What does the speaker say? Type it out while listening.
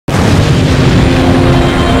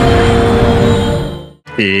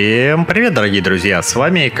Всем привет, дорогие друзья! С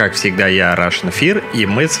вами, как всегда, я, RussianFeer, и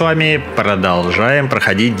мы с вами продолжаем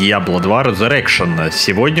проходить Diablo 2 Resurrected.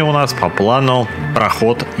 Сегодня у нас по плану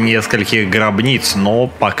проход нескольких гробниц, но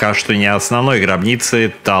пока что не основной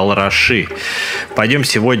гробницы Талраши. Пойдем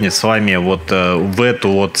сегодня с вами вот в эту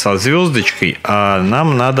вот со звездочкой, а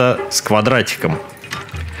нам надо с квадратиком.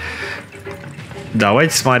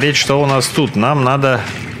 Давайте смотреть, что у нас тут. Нам надо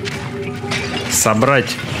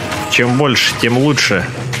собрать... Чем больше, тем лучше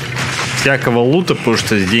всякого лута, потому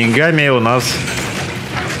что с деньгами у нас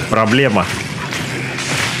проблема.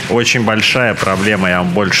 Очень большая проблема, я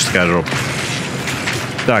вам больше скажу.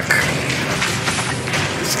 Так.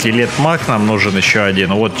 Скелет-маг нам нужен еще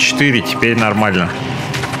один. Вот 4, теперь нормально.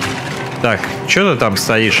 Так, что ты там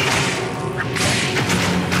стоишь?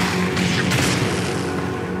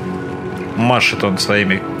 Машет он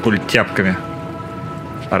своими культяпками.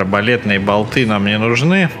 Арбалетные болты нам не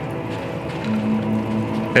нужны.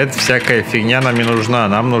 Это всякая фигня нам не нужна.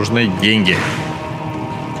 Нам нужны деньги.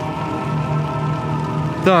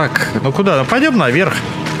 Так, ну куда? Ну пойдем наверх,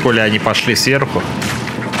 коли они пошли сверху.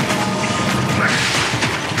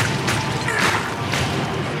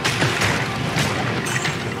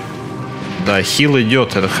 Да, хил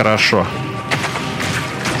идет, это хорошо.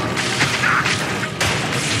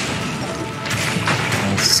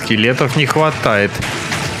 Скелетов не хватает.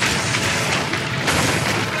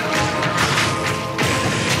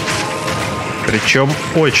 Причем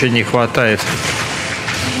очень не хватает.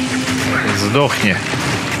 Сдохни.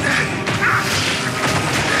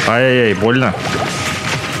 Ай-яй-яй, больно.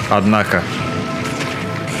 Однако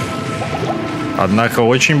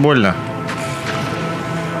очень больно.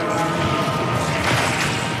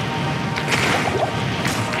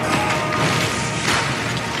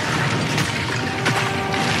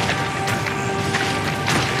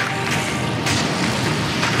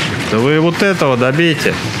 Да вы вот этого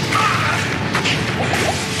добейте.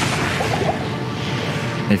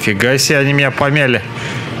 Нифига себе, они меня помяли.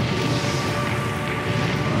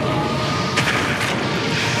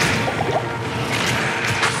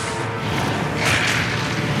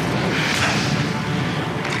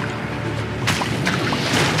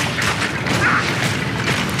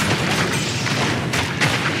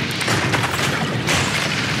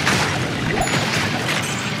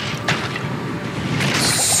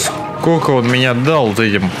 Сколько он меня дал вот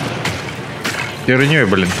этим херней,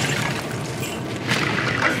 блин.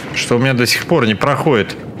 Что у меня до сих пор не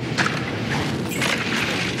проходит.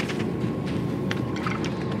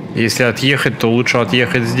 Если отъехать, то лучше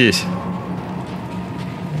отъехать здесь.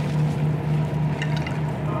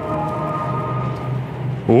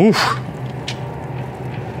 Уф.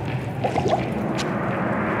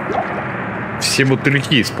 Все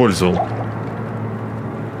бутыльки использовал.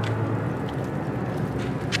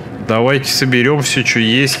 Давайте соберем все, что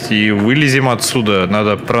есть, и вылезем отсюда.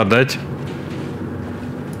 Надо продать.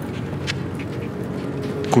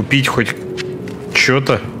 Купить хоть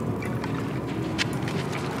что-то.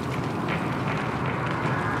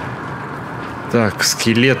 Так,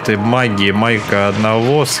 скелеты, магии. Майка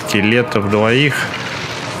одного, скелетов двоих,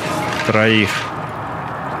 троих.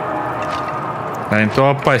 А это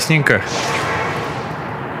опасненько.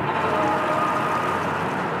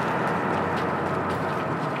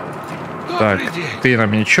 Так, ты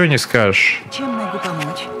нам ничего не скажешь? Чем могу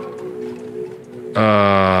помочь?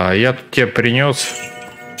 Я тут тебе принес.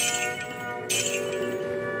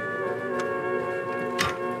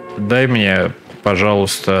 Дай мне,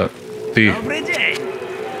 пожалуйста, ты. Добрый день.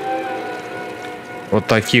 Вот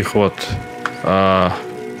таких вот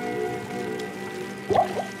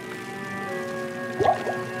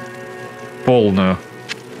полную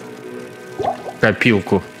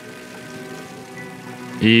копилку.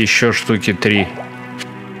 И еще штуки 3.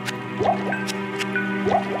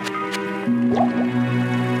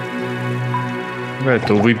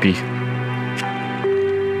 Эту выпей.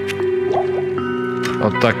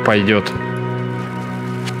 Вот так пойдет.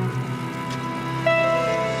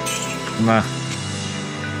 На.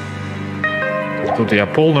 Тут я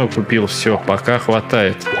полную купил. Все, пока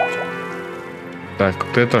хватает. Так,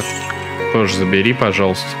 вот это тоже забери,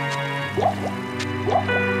 пожалуйста.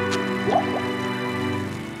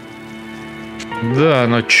 Да,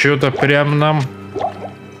 но что-то прям нам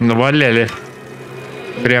наваляли.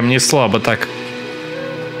 Прям не слабо так.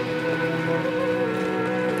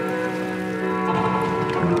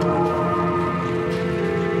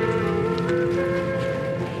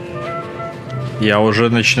 Я уже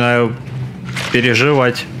начинаю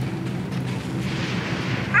переживать.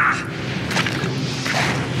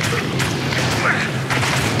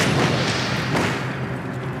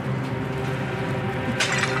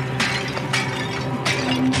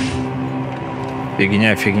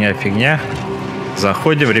 Фигня, фигня, фигня.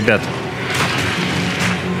 Заходим, ребят.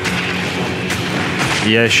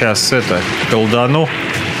 Я сейчас колдану.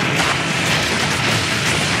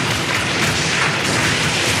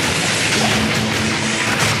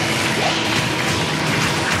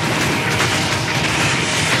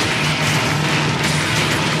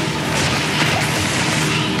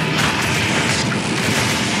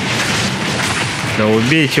 Да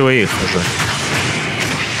убейте вы их уже.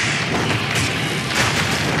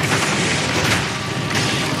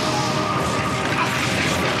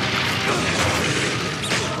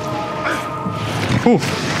 Фу.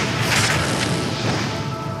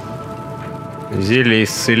 Зелье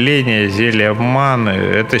исцеления, зелье маны.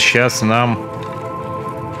 Это сейчас нам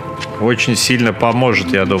очень сильно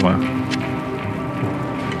поможет, я думаю.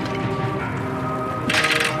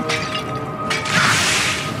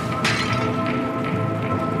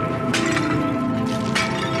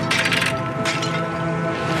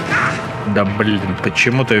 Да блин,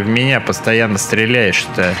 почему ты в меня постоянно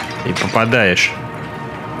стреляешь-то и попадаешь?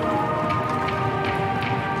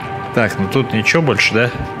 Так, ну тут ничего больше,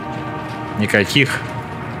 да? Никаких.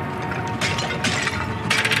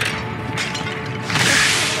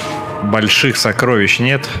 Больших сокровищ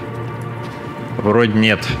нет. Вроде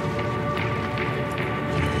нет.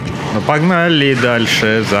 Ну погнали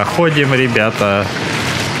дальше. Заходим, ребята.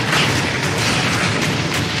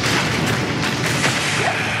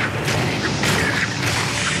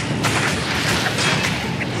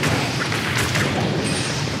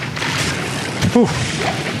 Фух.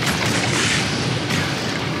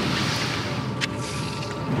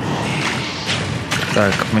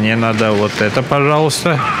 Так, мне надо вот это,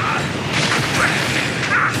 пожалуйста.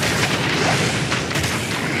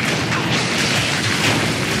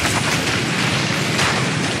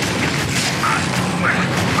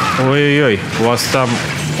 Ой-ой-ой, у вас там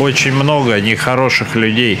очень много нехороших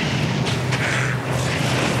людей.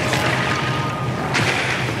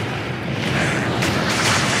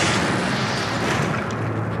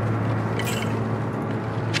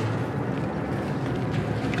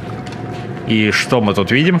 И что мы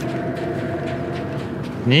тут видим?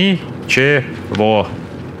 Ничего.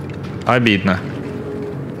 Обидно.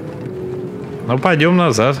 Ну, пойдем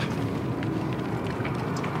назад.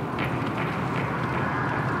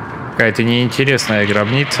 Какая-то неинтересная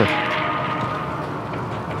гробница.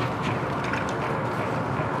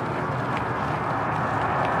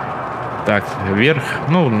 Так, вверх.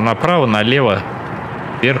 Ну, направо, налево.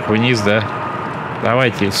 Вверх, вниз, да.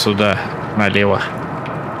 Давайте сюда, налево.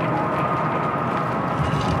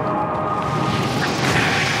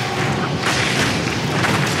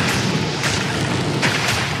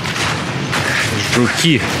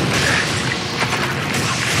 Жуки.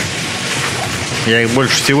 Я их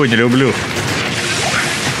больше всего не люблю.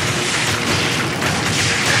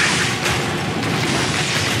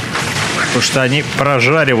 Потому что они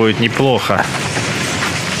прожаривают неплохо.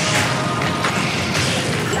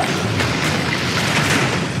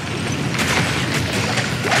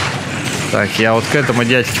 Так, я вот к этому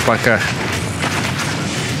дядьке пока.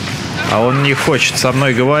 А он не хочет со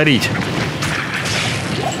мной говорить.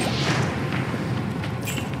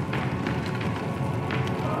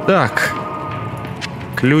 Так.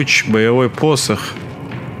 Ключ, боевой посох.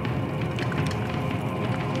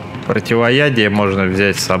 Противоядие можно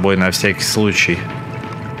взять с собой на всякий случай.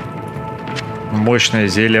 Мощное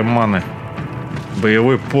зелье маны.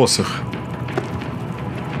 Боевой посох.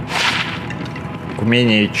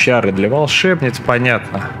 Умение и чары для волшебниц,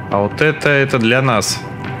 понятно. А вот это для нас.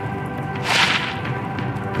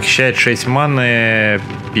 Включает 6 маны,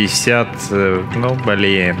 50. Ну,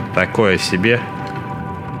 блин, такое себе.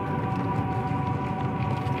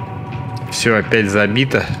 Все опять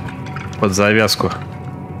забито под завязку.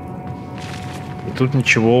 И тут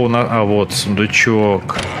ничего у нас... А вот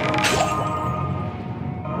сундучок.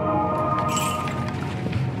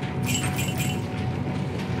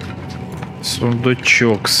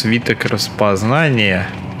 Сундучок. Свиток распознания.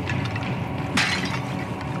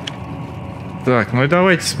 Так, ну и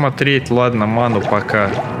давайте смотреть. Ладно, ману пока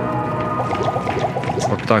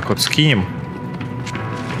вот так вот скинем.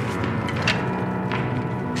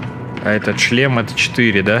 А этот шлем, это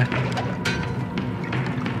 4, да?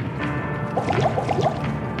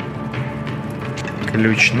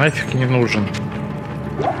 Ключ нафиг не нужен.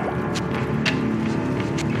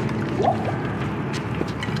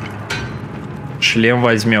 Шлем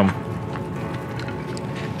возьмем.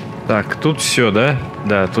 Так, тут все, да?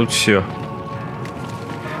 Да, тут все.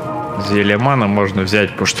 Зелье мана можно взять,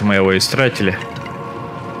 потому что мы его истратили.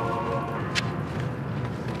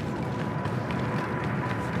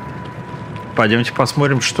 Пойдемте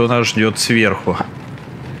посмотрим, что нас ждет сверху.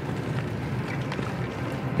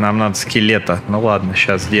 Нам надо скелета. Ну ладно,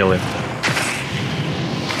 сейчас сделаем.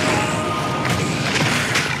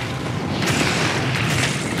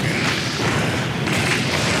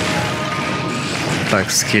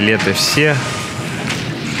 Так, скелеты все.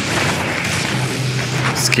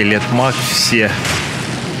 Скелет-маг все.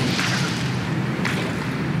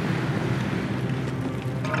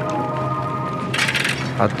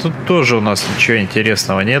 А тут тоже у нас ничего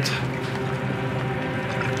интересного нет.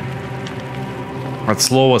 От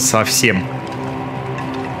слова совсем.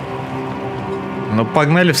 Ну,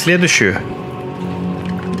 погнали в следующую.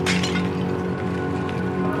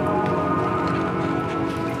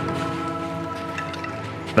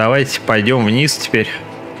 Давайте пойдем вниз теперь.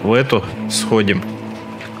 В эту сходим.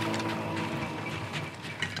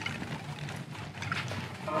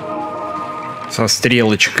 Со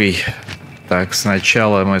стрелочкой. Так,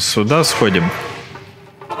 сначала мы сюда сходим.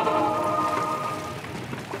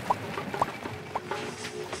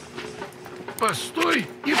 Постой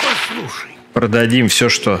и послушай. Продадим все,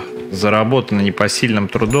 что заработано непосильным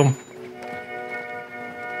трудом.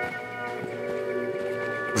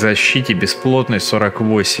 К защите бесплотной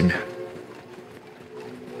 48.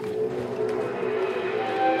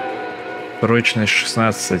 Прочность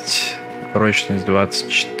 16. Прочность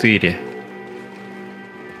 24.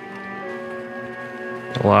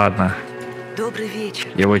 Ладно. Добрый вечер.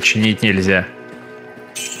 Его чинить нельзя.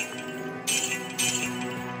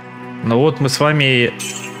 Ну вот мы с вами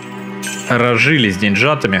разжились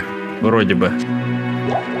деньжатами, вроде бы.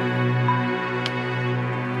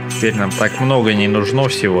 Теперь нам так много не нужно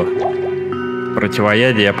всего.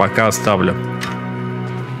 Противоядие я пока оставлю.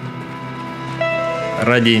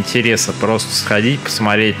 Ради интереса просто сходить,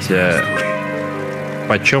 посмотреть,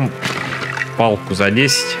 почем палку за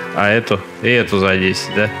 10, а эту и эту за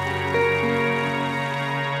 10, да?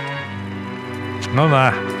 Ну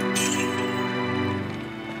на.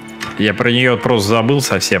 Я про нее просто забыл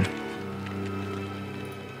совсем.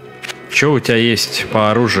 Что у тебя есть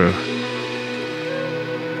по оружию?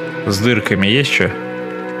 С дырками есть что?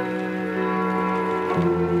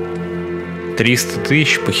 300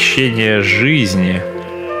 тысяч, похищение жизни.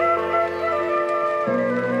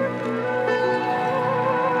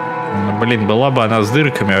 Ну, блин, была бы она с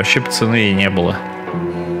дырками, вообще бы цены и не было.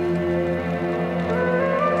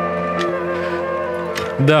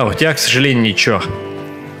 Да, у тебя, к сожалению, ничего.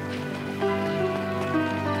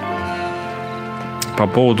 По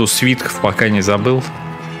поводу свитков пока не забыл.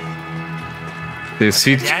 Ты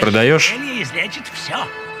свитки продаешь?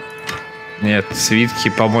 Нет, свитки,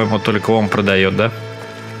 по-моему, только он продает, да?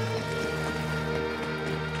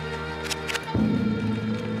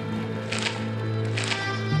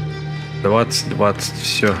 $20,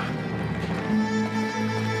 все.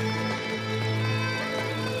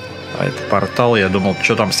 А это портал, я думал,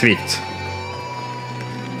 что там светится.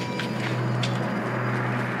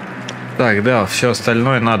 Так, да, все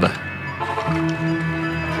остальное надо.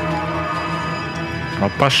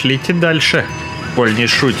 Ну, пошлите дальше, коль не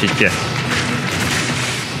шутите.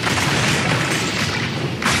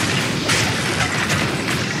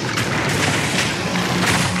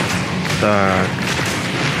 Так.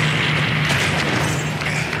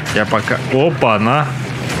 Я пока... Опа, она.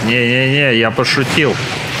 Не-не-не, я пошутил.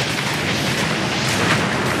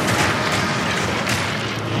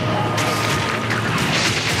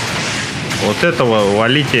 Вот этого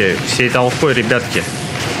валите всей толпой, ребятки.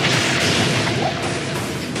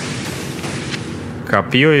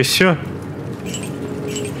 Копье и все.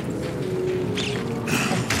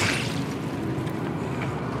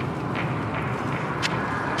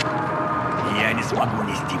 Я не смогу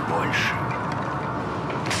нести больше.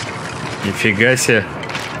 Нифига себе.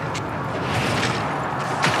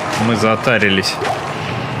 Мы затарились.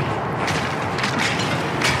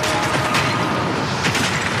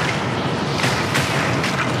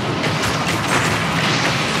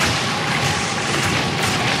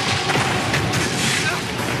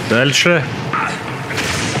 Дальше.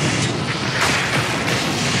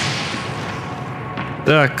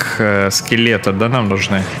 Так, скелеты, да, нам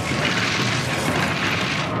нужны.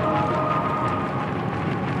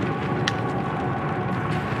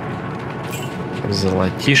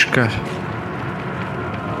 Золотишко.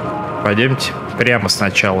 Пойдемте прямо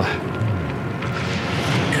сначала.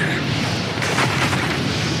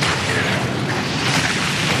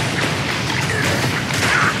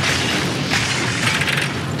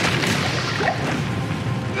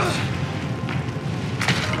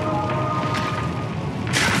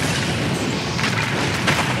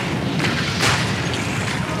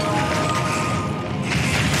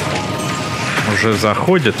 уже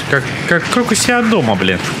заходят. Как у себя дома,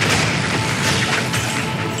 блин.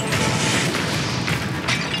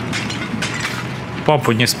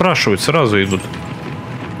 Папу не спрашивают, сразу идут.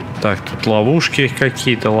 Так, тут ловушки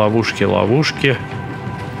какие-то, ловушки.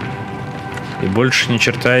 И больше ни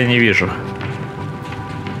черта я не вижу.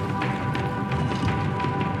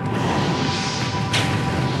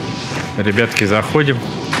 Ребятки, заходим.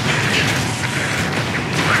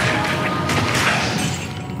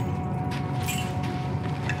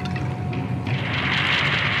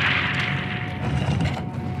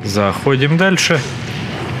 Заходим дальше.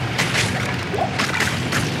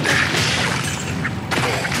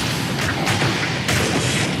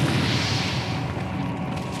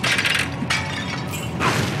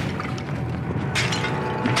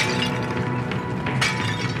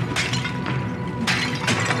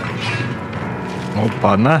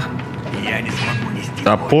 Опа-на. Я не смогу нести.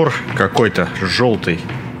 Топор какой-то желтый.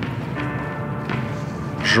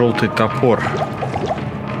 Желтый топор.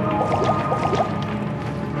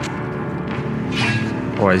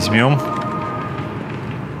 Возьмем.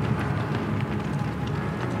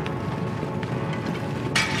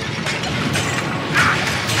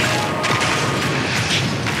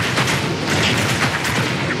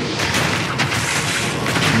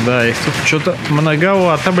 Да, их тут что-то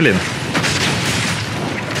многовато, блин.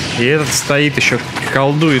 И этот стоит еще,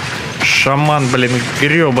 колдует. Шаман, блин,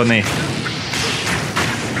 гребаный.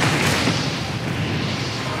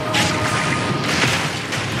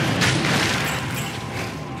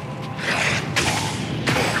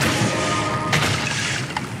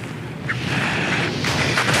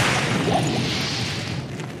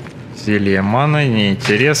 Зелье маны,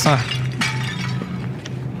 неинтересно.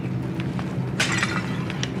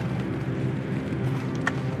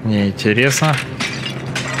 Неинтересно.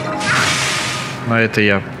 Но это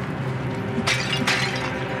я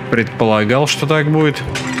предполагал, что так будет.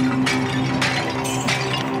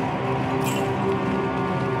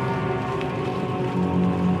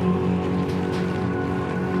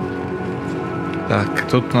 Так,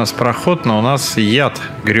 тут у нас проход, но у нас яд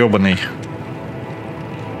гребаный.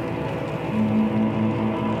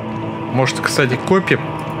 Может, кстати, копия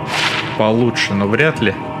получше, но вряд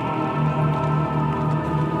ли.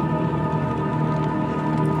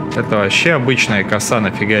 Это вообще обычная коса,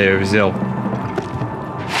 нафига я ее взял?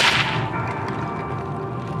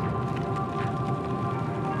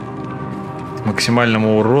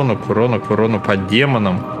 Максимальному урону, к урону по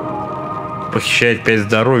демонам. Похищает 5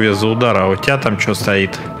 здоровья за удар, а у тебя там что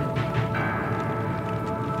стоит?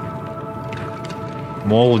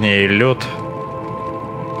 Молния и лед.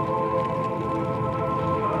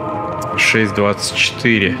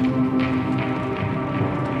 6.24.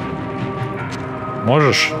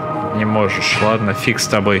 Можешь? Не можешь. Ладно, фиг с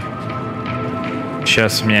тобой.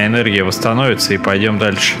 Сейчас у меня энергия восстановится и пойдем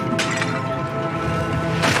дальше.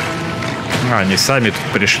 А, они сами тут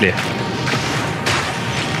пришли.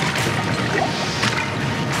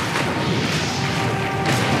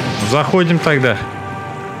 Заходим тогда.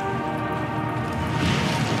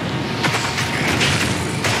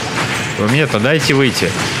 Вы мне-то дайте выйти.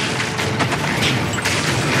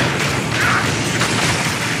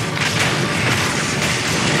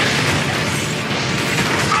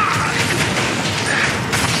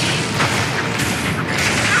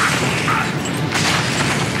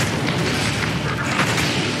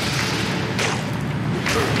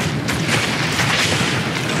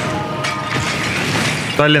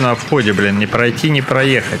 Стали на входе, блин, не пройти, не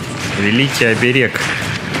проехать. Великий оберег.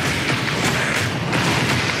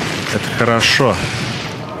 Это хорошо.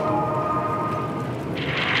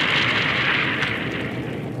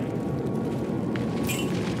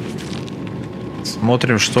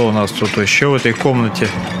 Смотрим, что у нас тут еще в этой комнате.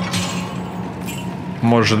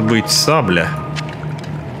 Может быть, сабля.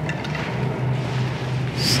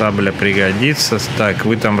 Сабля пригодится. Так,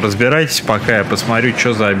 вы там разбирайтесь, пока я посмотрю,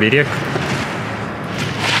 что за оберег.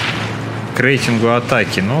 К рейтингу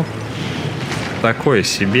атаки. Ну, такое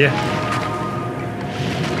себе.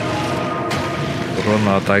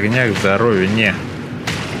 Урона от огня к здоровью. Не.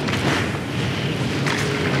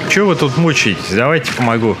 Чего вы тут мучаетесь? Давайте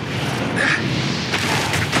помогу.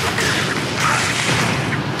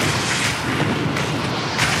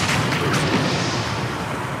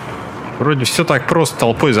 Вроде все так просто,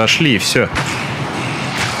 толпой зашли и все.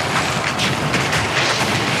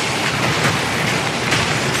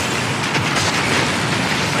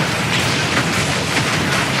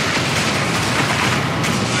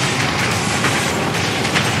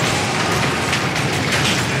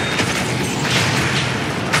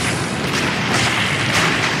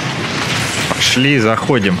 Пошли,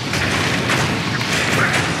 заходим.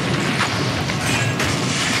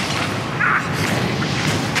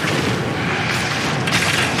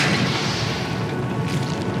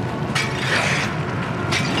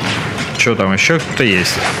 Что там, еще кто-то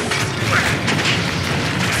есть?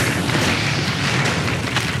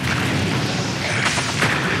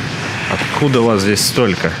 Откуда вас здесь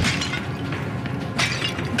столько?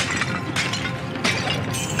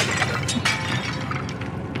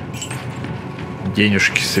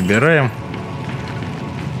 Денежки собираем.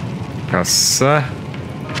 Коса.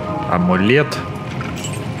 Амулет.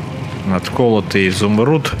 Надколотый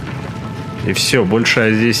изумруд. И все, больше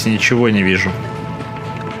я здесь ничего не вижу.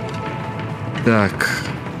 Так,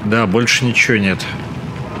 да, больше ничего нет.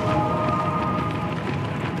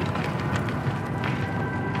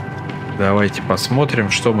 Давайте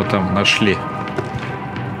посмотрим, что мы там нашли.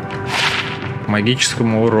 К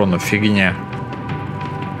магическому урону фигня.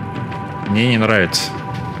 Мне не нравится.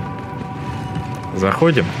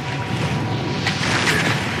 Заходим.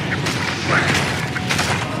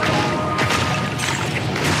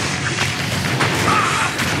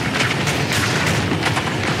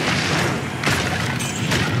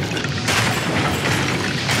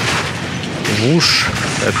 Уж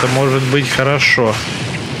это может быть хорошо.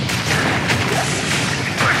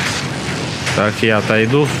 Так, я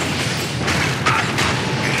отойду.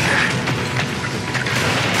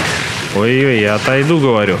 Ой-ой, я отойду,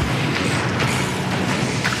 говорю.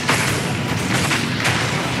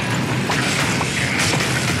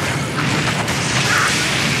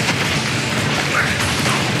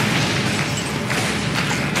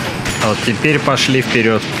 Вот теперь пошли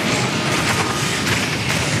вперед.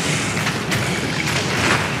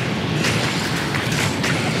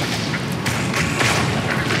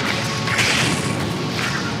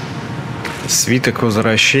 Свиток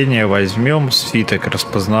возвращения возьмем, свиток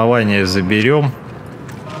распознавания заберем.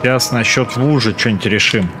 Сейчас насчет лужи что-нибудь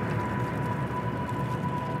решим.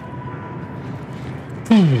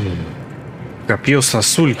 Копье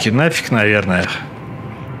сосульки нафиг, наверное.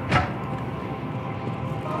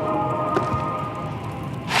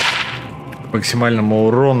 К максимальному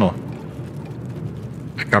урону.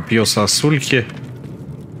 Копье сосульки.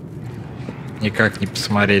 Никак не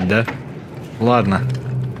посмотреть, да? Ладно.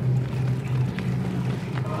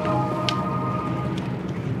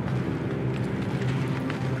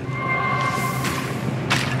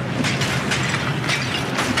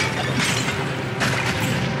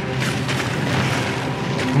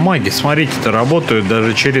 Маги, смотрите-то, работают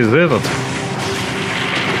даже через этот.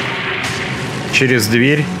 Через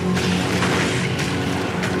дверь.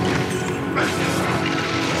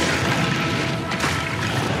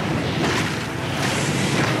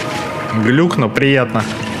 Глюк, но приятно.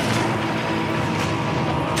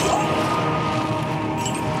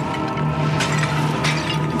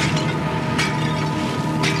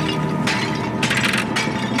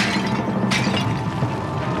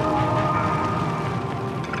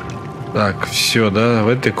 Так, все, да, в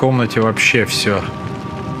этой комнате вообще все.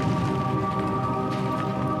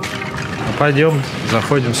 Ну, пойдем,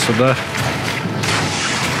 заходим сюда.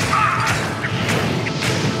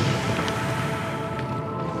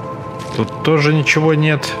 Тут тоже ничего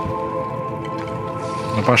нет.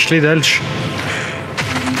 Ну, пошли дальше.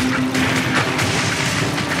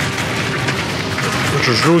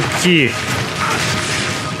 Жуки.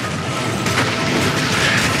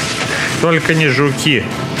 Только не жуки.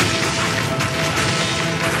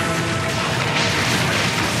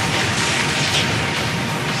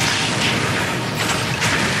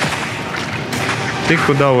 Ты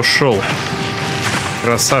куда ушел,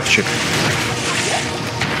 красавчик?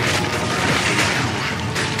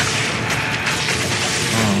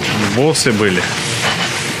 Боссы были.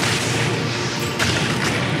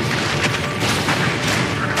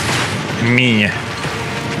 Мини.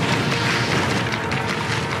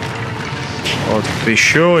 Вот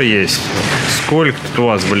еще есть. Сколько тут у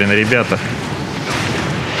вас, блин, ребята?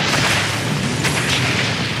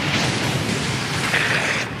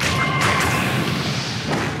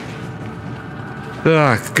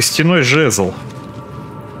 Так, костяной жезл.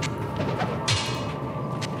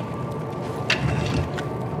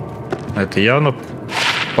 Это явно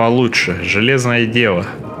получше. Железное дева.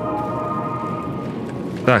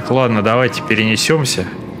 Так, ладно, давайте перенесемся.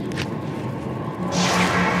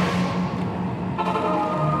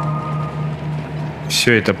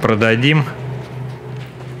 Все это продадим.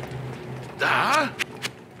 Да?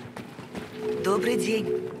 Добрый день.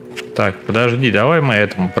 Так, подожди, давай мы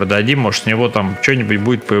этому продадим. Может, у него там что-нибудь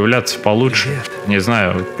будет появляться получше. Привет. Не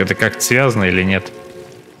знаю, это как-то связано или нет.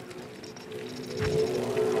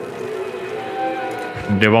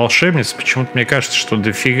 Для волшебниц почему-то мне кажется, что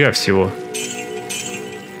дофига всего.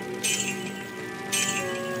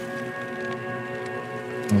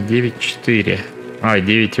 Девять 4.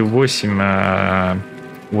 9,8.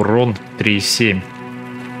 Урон 3,7.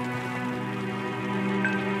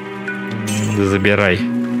 забирай.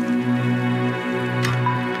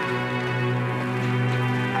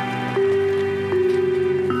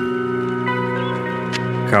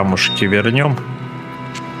 Камушки вернем.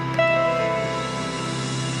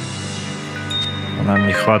 Нам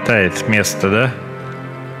не хватает места, да?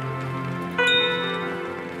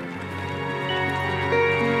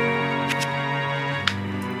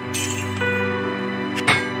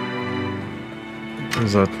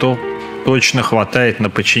 Зато точно хватает на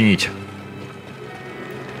починить.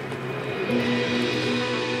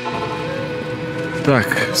 Так,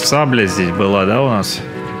 сабля здесь была, да, у нас?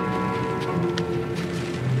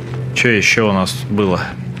 Что еще у нас тут было?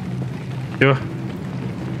 Все?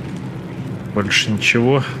 Больше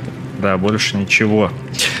ничего? Да, больше ничего.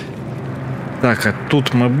 Так, а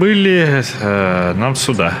тут мы были. Нам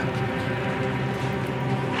сюда.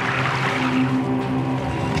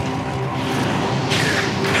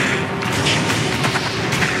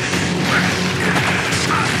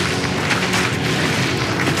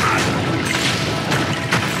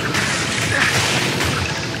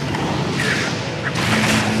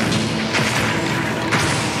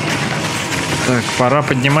 Так, пора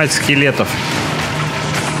поднимать скелетов.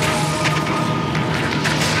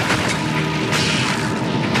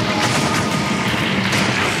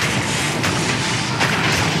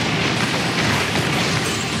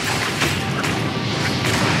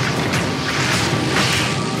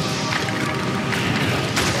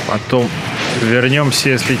 Потом вернемся,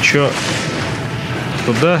 если что,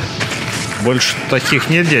 туда. Больше таких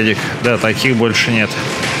нет дядек? Да, таких больше нет.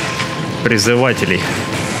 Призывателей.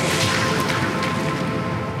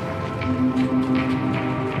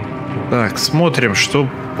 Так, смотрим, что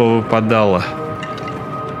повыпадало.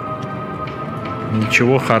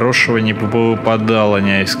 Ничего хорошего не повыпадало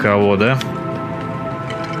ни из кого, да?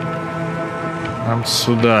 Нам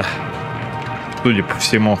сюда, судя по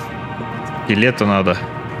всему, скелета надо.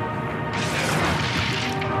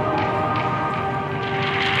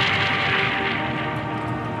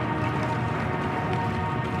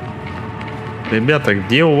 Ребята,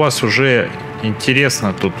 где у вас уже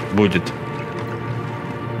интересно тут будет?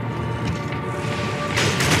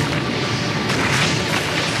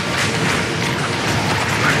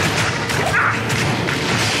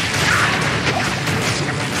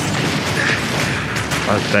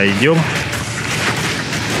 Отойдем.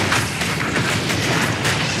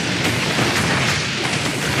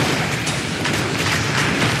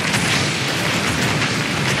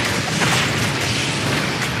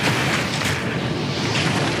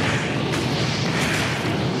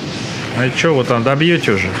 А что вы там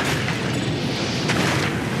добьете уже?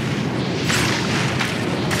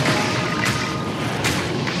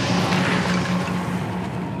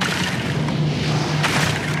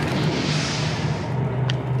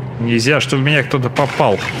 Нельзя, чтобы в меня кто-то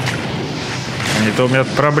попал. А не то у меня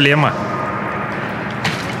проблема.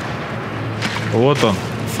 Вот он,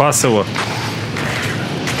 фас его.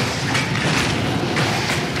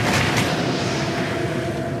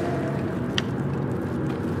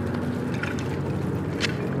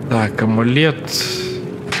 Так, амулет.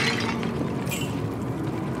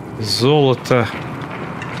 Золото.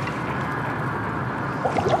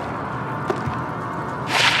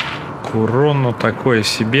 Урон, ну такое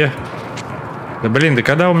себе. Да блин, да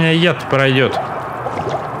когда у меня яд пройдет?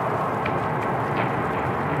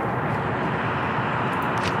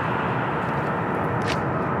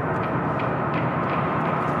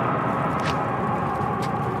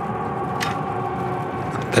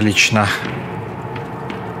 Отлично.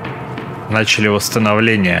 Начали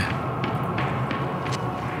восстановление.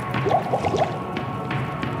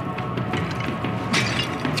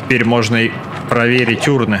 Теперь можно и проверить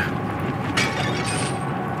урны.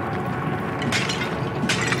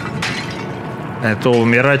 Это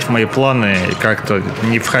умирать в мои планы как-то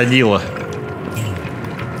не входило.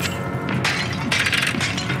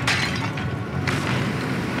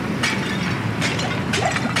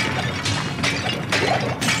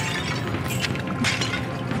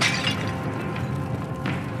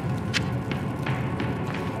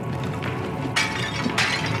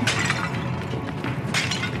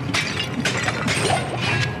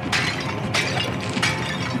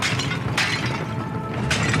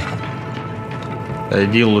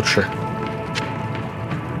 Иди лучше.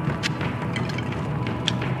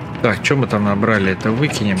 Так, что мы там набрали? Это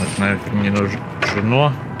выкинем. Это, наверное, не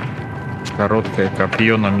нужно. Короткое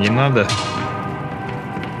копье нам не надо.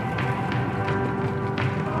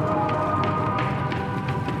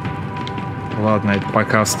 Ладно, это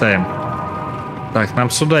пока оставим. Так, нам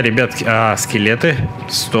сюда, ребятки. А, скелеты.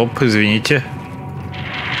 Стоп, извините.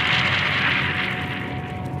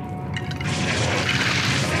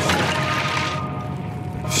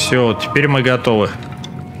 Все, теперь мы готовы.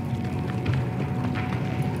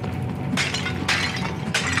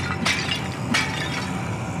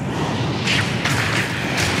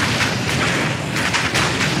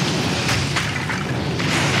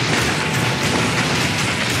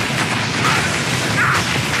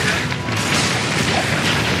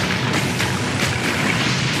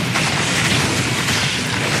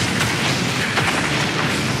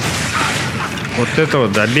 Вот этого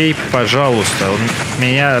добей, пожалуйста. Он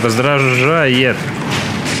меня раздражает.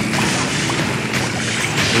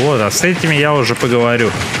 Вот, а с этими я уже поговорю.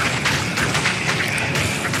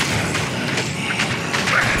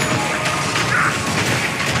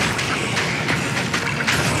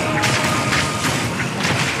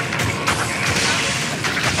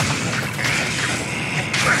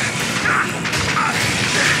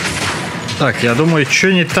 Так, я думаю,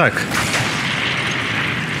 что не так?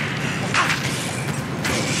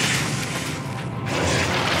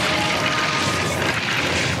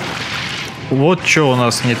 Вот что у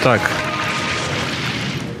нас не так.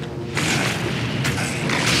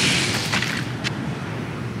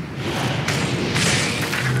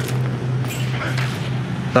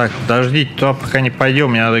 Так, подождите, туда пока не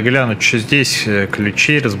пойдем. Мне надо глянуть, что здесь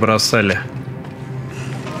ключи разбросали.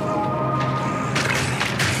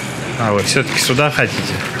 А, вы все-таки сюда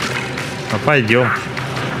хотите? Ну, пойдем.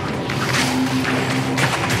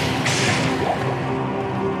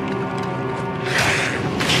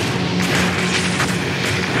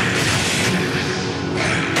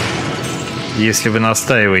 Если вы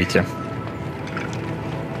настаиваете.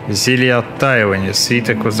 Зелье оттаивания,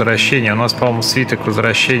 свиток возвращения. У нас, по-моему, свиток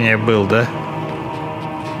возвращения был, да?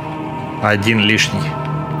 Один лишний.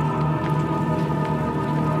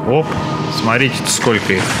 Оп, смотрите,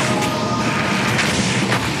 сколько их.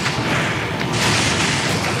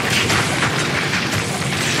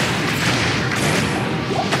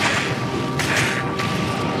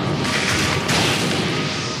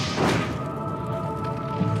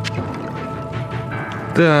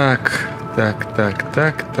 Так.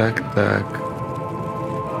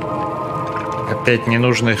 Опять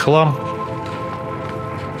ненужный хлам.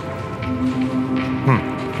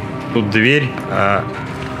 Тут дверь, а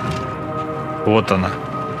вот она.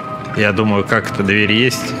 Я думаю, как эта дверь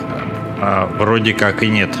есть, а вроде как и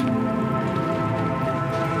нет.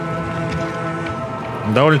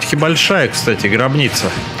 Довольно-таки большая, кстати, гробница.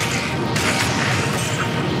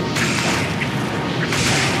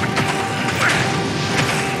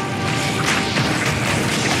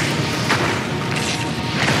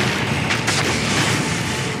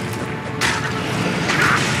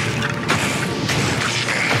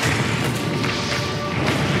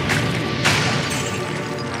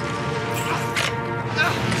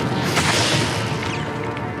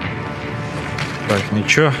 Так,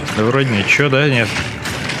 ничего, да вроде ничего, да, нет.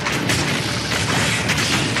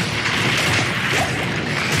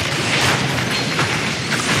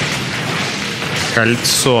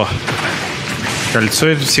 Кольцо. Кольцо —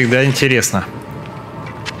 это всегда интересно.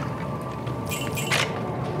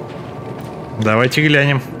 Давайте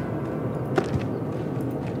глянем.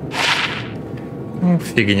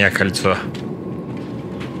 Фигня кольцо.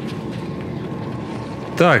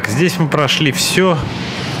 Так, здесь мы прошли все.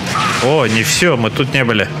 О, не все, мы тут не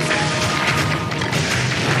были.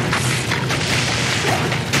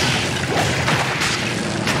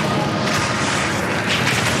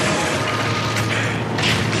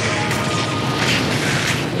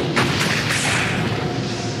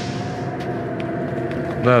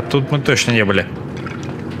 Да, тут мы точно не были.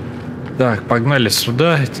 Так, погнали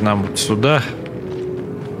сюда. Это нам вот сюда.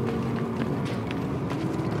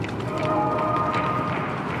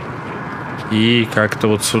 И как-то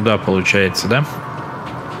вот сюда получается, да?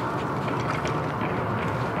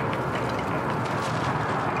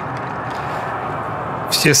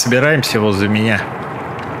 Все собираемся возле меня.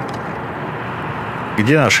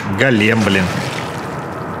 Где наш голем, блин?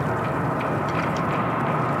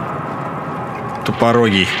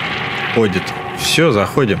 Тупорогий ходит. Все,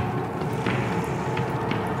 заходим.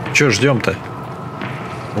 Че ждем-то?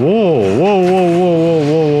 Воу,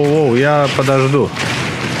 я подожду.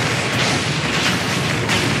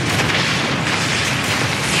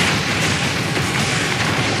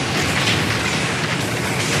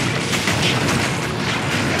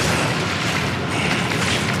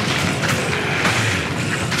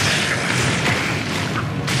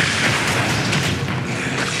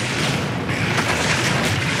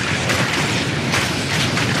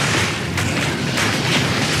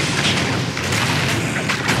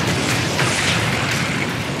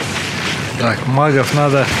 Так, магов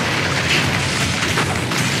надо.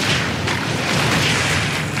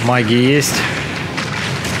 Маги есть.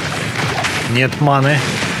 Нет маны.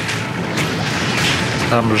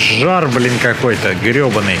 Там жар, блин, какой-то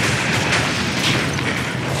гребаный.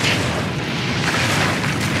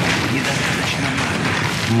 Недостаточно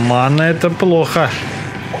Мана это плохо.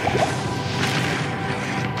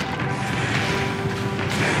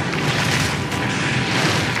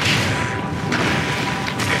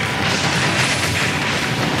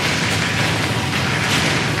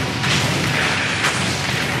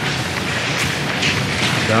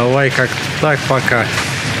 Давай как-то так пока.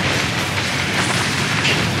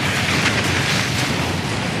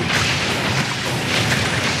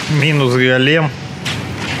 Минус голем.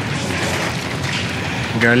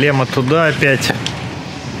 Голема туда опять.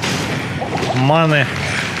 Маны.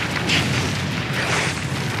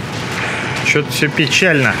 Что-то все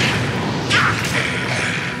печально.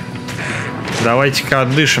 Давайте-ка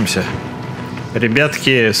отдышимся.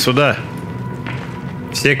 Ребятки, сюда.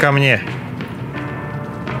 Все ко мне.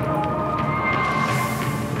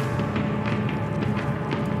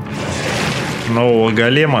 Нового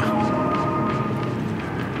голема.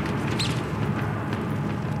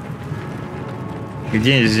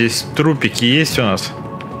 Где здесь трупики есть у нас?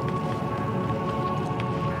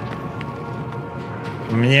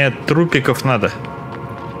 Мне трупиков надо.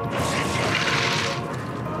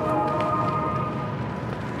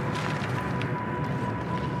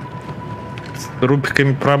 С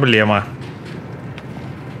трупиками проблема.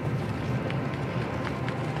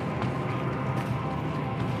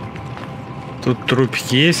 Тут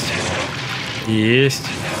трупики есть? Есть.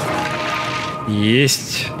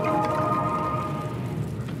 Есть.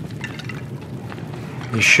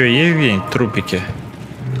 Еще есть где-нибудь трупики?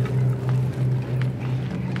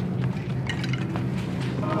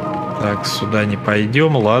 Так, сюда не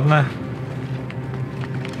пойдем, ладно.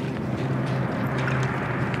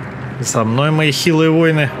 За мной, мои хилые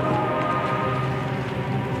воины.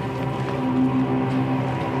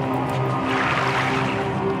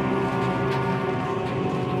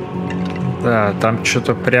 Да, там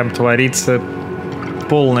что-то прям творится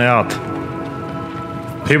полный ад.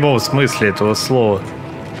 В прямом смысле этого слова.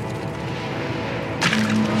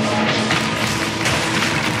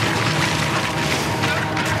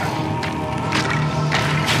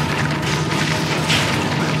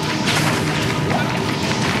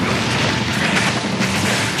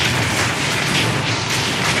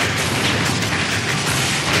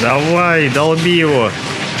 Давай, долби его.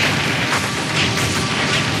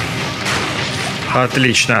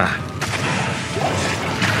 Отлично.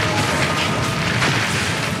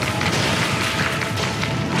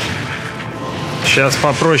 Сейчас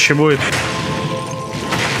попроще будет.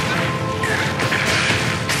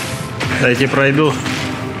 Дайте пройду.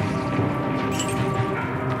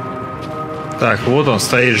 Так, вот он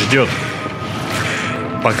стоит, ждет.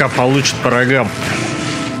 Пока получит по рогам.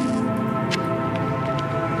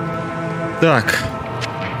 Так.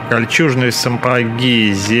 Кольчужные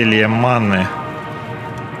сапоги, зелье маны.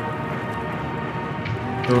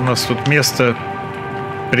 У нас тут место,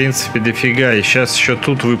 в принципе, дофига. И сейчас еще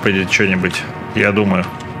тут выпадет что-нибудь, я думаю.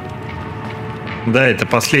 Да, это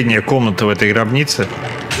последняя комната в этой гробнице.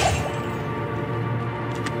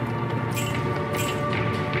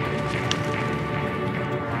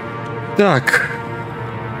 Так.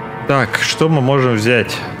 Так, что мы можем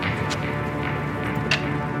взять?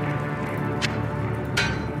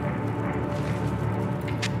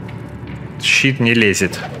 Щит не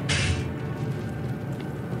лезет.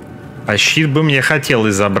 А щит бы мне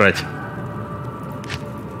хотелось забрать.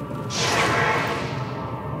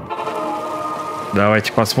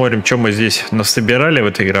 Давайте посмотрим, что мы здесь насобирали в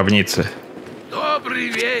этой гробнице. Добрый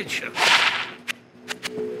вечер.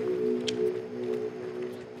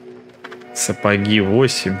 Сапоги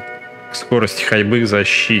 8. Скорость ходьбы к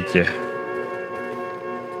защите.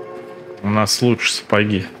 У нас лучше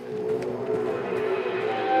сапоги.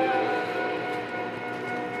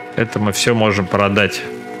 Это мы все можем продать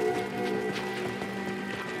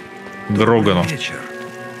Дрогану.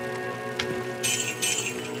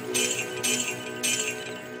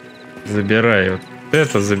 Забирай. Вот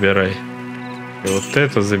это забирай. И вот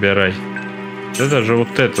это забирай. Да даже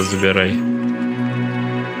вот это забирай.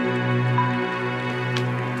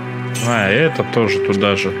 А, это тоже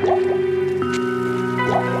туда же.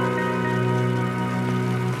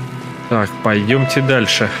 Так, пойдемте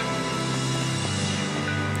дальше.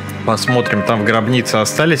 Посмотрим, там в гробнице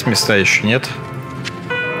остались места еще, нет?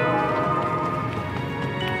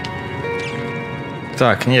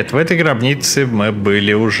 Так, нет, в этой гробнице мы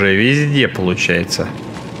были уже везде, получается.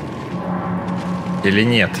 Или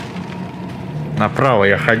нет? Направо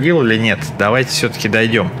я ходил или нет? Давайте все-таки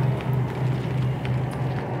дойдем.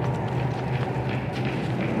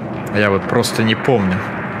 Я вот просто не помню.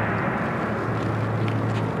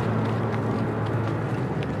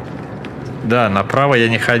 Да, направо я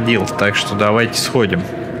не ходил, так что давайте сходим.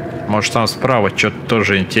 Может, там справа что-то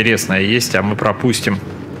тоже интересное есть, а мы пропустим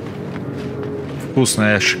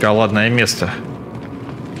вкусное шоколадное место.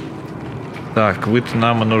 Так, вы-то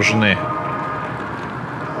нам и нужны.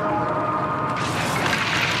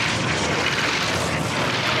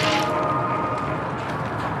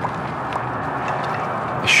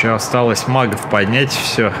 Еще осталось магов поднять,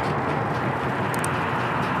 все.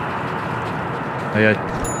 Я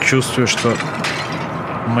чувствую, что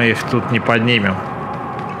мы их тут не поднимем.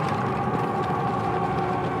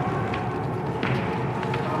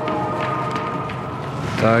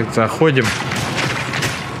 Так, заходим.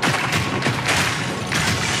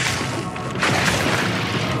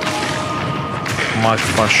 Маг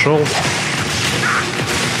пошел.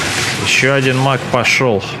 Еще один маг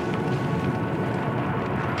пошел.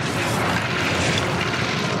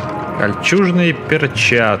 Кольчужные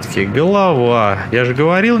перчатки, голова. Я же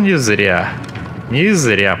говорил, не зря. Не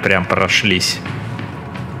зря прям прошлись.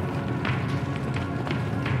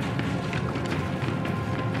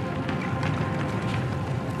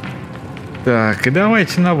 Так, и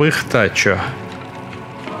давайте на выход, а чё?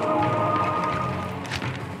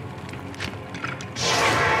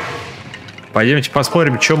 Пойдемте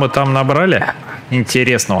посмотрим, что мы там набрали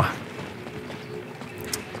интересного.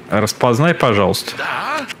 Распознай, пожалуйста.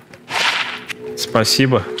 Да?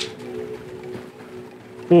 Спасибо.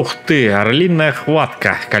 Ух ты, орлиная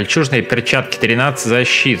хватка. Кольчужные перчатки, 13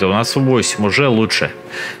 защиты. У нас 8, уже лучше.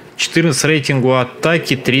 14 рейтингу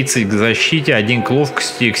атаки, 30 к защите, 1 к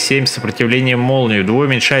ловкости, 7 сопротивление молнии. Вдвое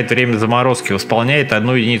уменьшает время заморозки. Восполняет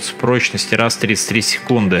 1 единицу прочности раз в 33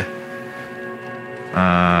 секунды.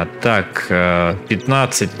 Так,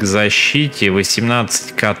 15 к защите,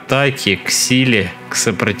 18 к атаке, к силе, к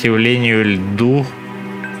сопротивлению льду.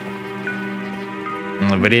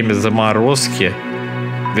 Время заморозки.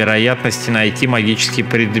 Вероятности найти магический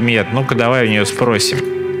предмет. Ну-ка, давай у нее спросим.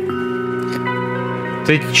 Вот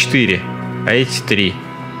эти 4, а эти 3.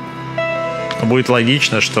 Будет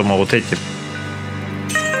логично, что мы вот эти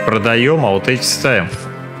продаем, а вот эти ставим.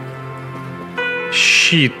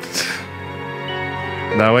 Щит.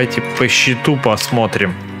 Давайте по щиту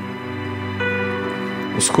посмотрим.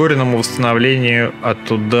 Ускоренному восстановлению от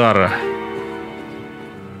удара.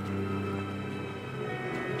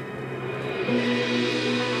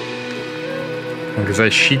 К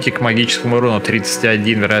защите, к магическому урону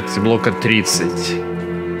 31, вероятность блока 30.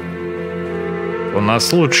 У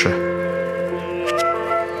нас лучше.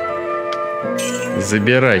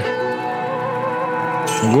 Забирай.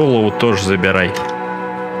 Голову тоже забирай.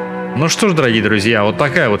 Ну что ж, дорогие друзья, вот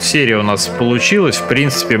такая вот серия у нас получилась. В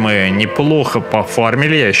принципе, мы неплохо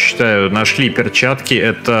пофармили. Я считаю, нашли перчатки.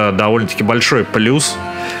 Это довольно-таки большой плюс.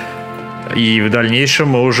 И в дальнейшем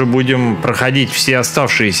мы уже будем проходить все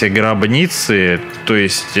оставшиеся гробницы. То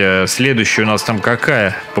есть следующая у нас там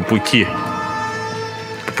какая по пути?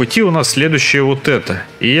 По пути у нас следующая вот это.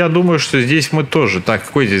 И я думаю, что здесь мы тоже. Так,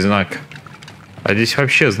 какой здесь знак? А здесь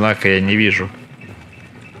вообще знака я не вижу.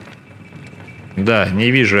 Да,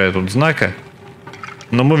 не вижу я тут знака.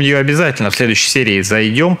 Но мы в нее обязательно в следующей серии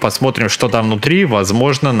зайдем, посмотрим, что там внутри.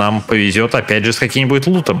 Возможно, нам повезет опять же с каким-нибудь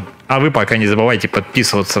лутом. А вы пока не забывайте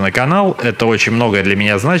подписываться на канал. Это очень многое для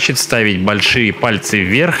меня значит. Ставить большие пальцы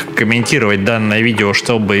вверх, комментировать данное видео,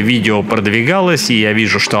 чтобы видео продвигалось. И я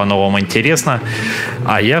вижу, что оно вам интересно.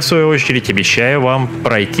 А я, в свою очередь, обещаю вам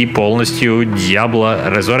пройти полностью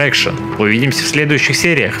Diablo Resurrection. Увидимся в следующих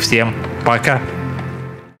сериях. Всем пока!